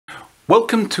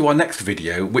Welcome to our next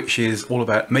video, which is all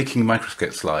about making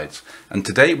microscope slides. And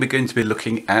today we're going to be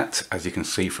looking at, as you can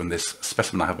see from this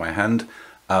specimen I have in my hand,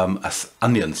 an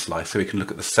onion slice so we can look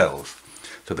at the cells.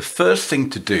 So the first thing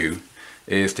to do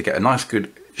is to get a nice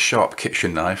good sharp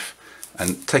kitchen knife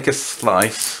and take a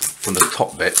slice from the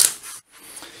top bit.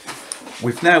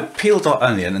 We've now peeled our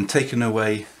onion and taken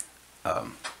away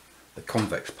the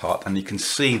convex part, and you can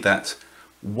see that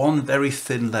one very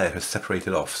thin layer has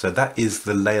separated off. So that is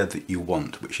the layer that you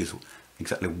want, which is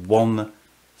exactly one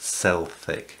cell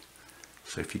thick.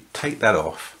 So if you take that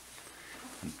off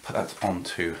and put that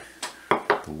onto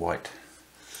the white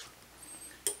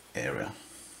area,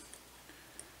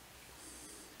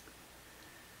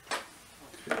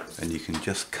 and you can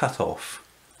just cut off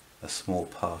a small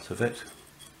part of it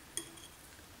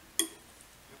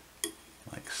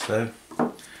like so,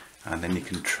 and then you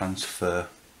can transfer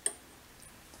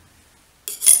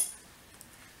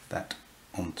that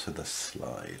onto the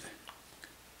slide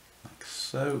like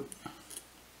so.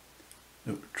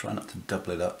 Try not to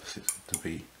double it up, so it's to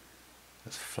be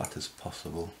as flat as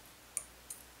possible.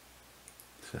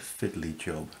 It's a fiddly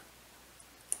job,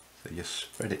 so you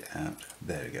spread it out.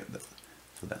 There you go.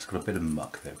 So that's got a bit of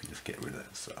muck there. We just get rid of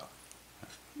that. So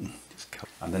just cut.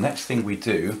 And the next thing we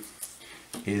do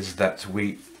is that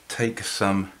we take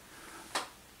some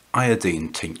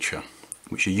iodine tincture,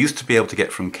 which you used to be able to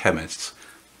get from chemists,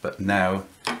 but now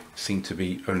seem to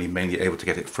be only mainly able to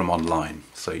get it from online.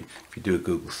 So if you do a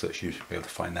Google search, you should be able to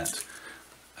find that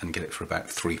and get it for about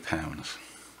 £3.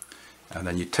 And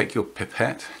then you take your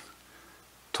pipette,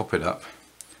 top it up,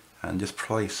 and just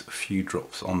place a few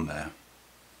drops on there.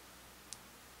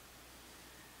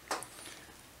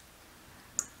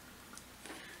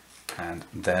 And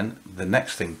then the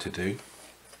next thing to do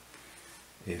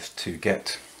is to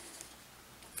get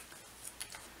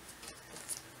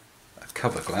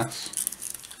cover glass.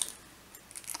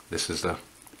 This is a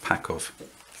pack of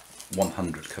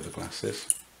 100 cover glasses.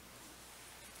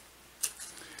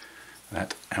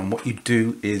 And what you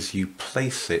do is you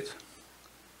place it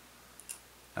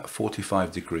at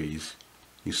 45 degrees,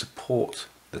 you support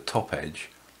the top edge,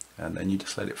 and then you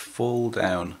just let it fall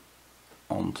down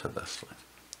onto the slide.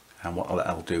 And what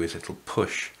that'll do is it'll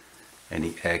push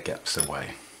any air gaps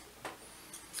away.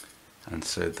 And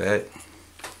so there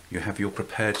you have your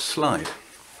prepared slide.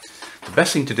 The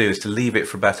best thing to do is to leave it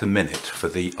for about a minute for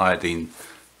the iodine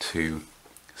to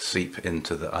seep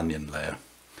into the onion layer.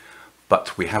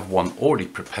 But we have one already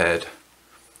prepared,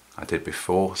 I did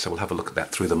before, so we'll have a look at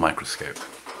that through the microscope.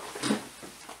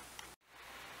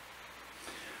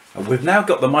 We've now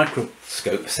got the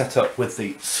microscope set up with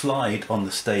the slide on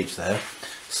the stage there.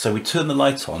 So we turn the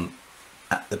light on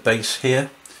at the base here,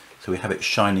 so we have it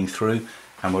shining through,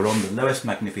 and we're on the lowest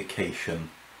magnification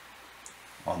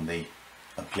on the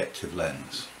objective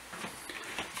lens.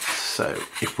 So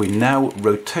if we now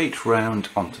rotate round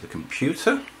onto the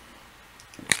computer,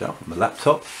 on the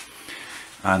laptop,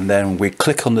 and then we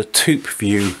click on the Tube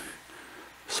View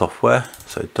software,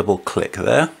 so double click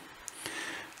there,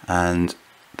 and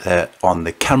there on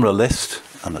the camera list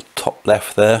on the top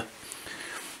left there,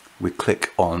 we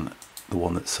click on the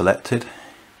one that's selected,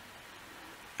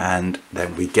 and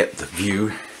then we get the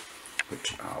view,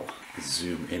 which I'll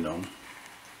zoom in on,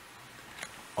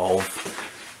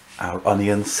 of our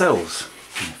onion cells.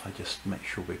 And if I just make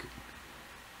sure we're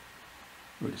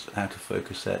just out of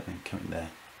focus there and coming there,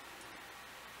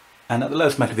 and at the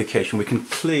lowest magnification we can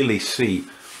clearly see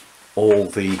all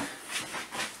the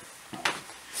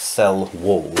cell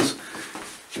walls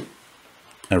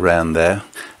around there,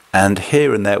 and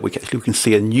here and there we can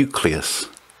see a nucleus,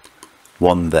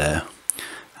 one there,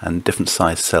 and different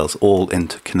sized cells all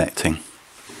interconnecting.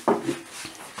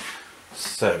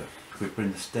 So we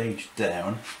bring the stage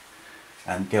down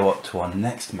and go up to our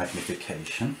next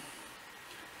magnification,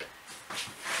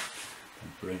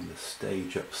 and bring the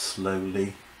stage up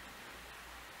slowly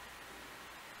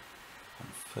and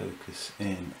focus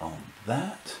in on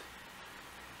that.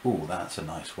 Oh, that's a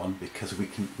nice one, because we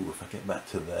can, if I get back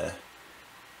to there,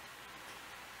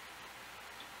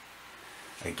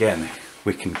 again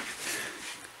we can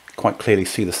quite clearly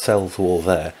see the cells wall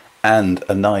there and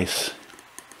a nice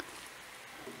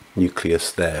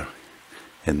nucleus there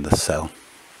in the cell.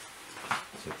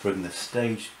 So bring the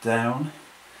stage down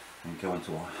and go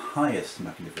into our highest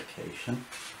magnification,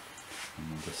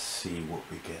 and we'll just see what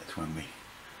we get when we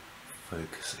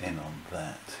focus in on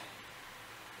that.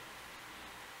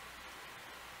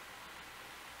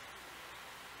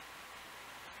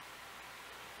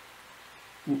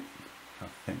 Ooh, I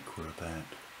think we're about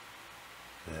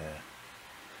there.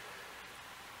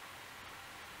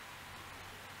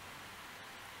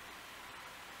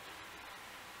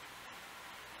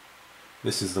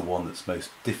 This is the one that's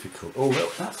most difficult, although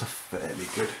that's a fairly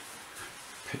good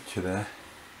picture there.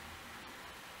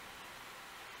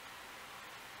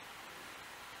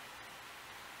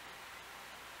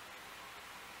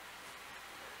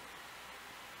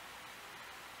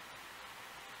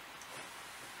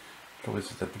 Always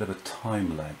there's a bit of a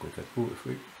time lag with it. Ooh,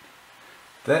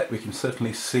 there we can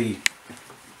certainly see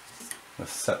the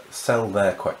cell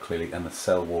there quite clearly, and the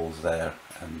cell walls there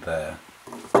and there.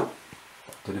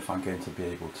 I don't know if I'm going to be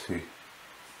able to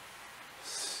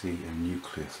see a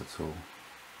nucleus at all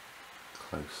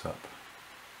close up.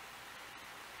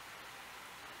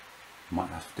 Might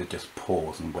have to just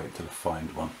pause and wait till I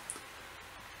find one.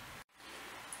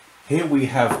 Here we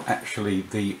have actually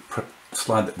the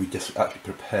slide that we just actually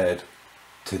prepared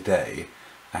today,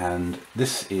 and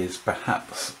this is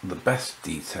perhaps the best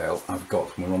detail I've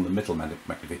got when we're on the middle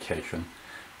magnification.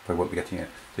 I won't be getting it.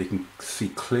 So you can see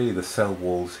clearly the cell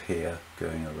walls here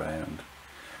going around,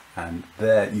 and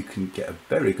there you can get a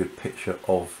very good picture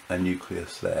of a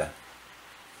nucleus there.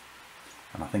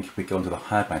 And I think if we go into the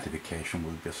high magnification,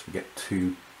 we'll just get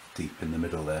too deep in the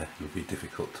middle there. It'll be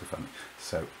difficult to find.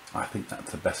 So I think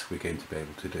that's the best we're going to be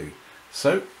able to do.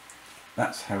 So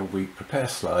that's how we prepare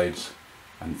slides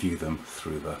and view them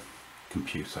through the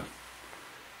computer.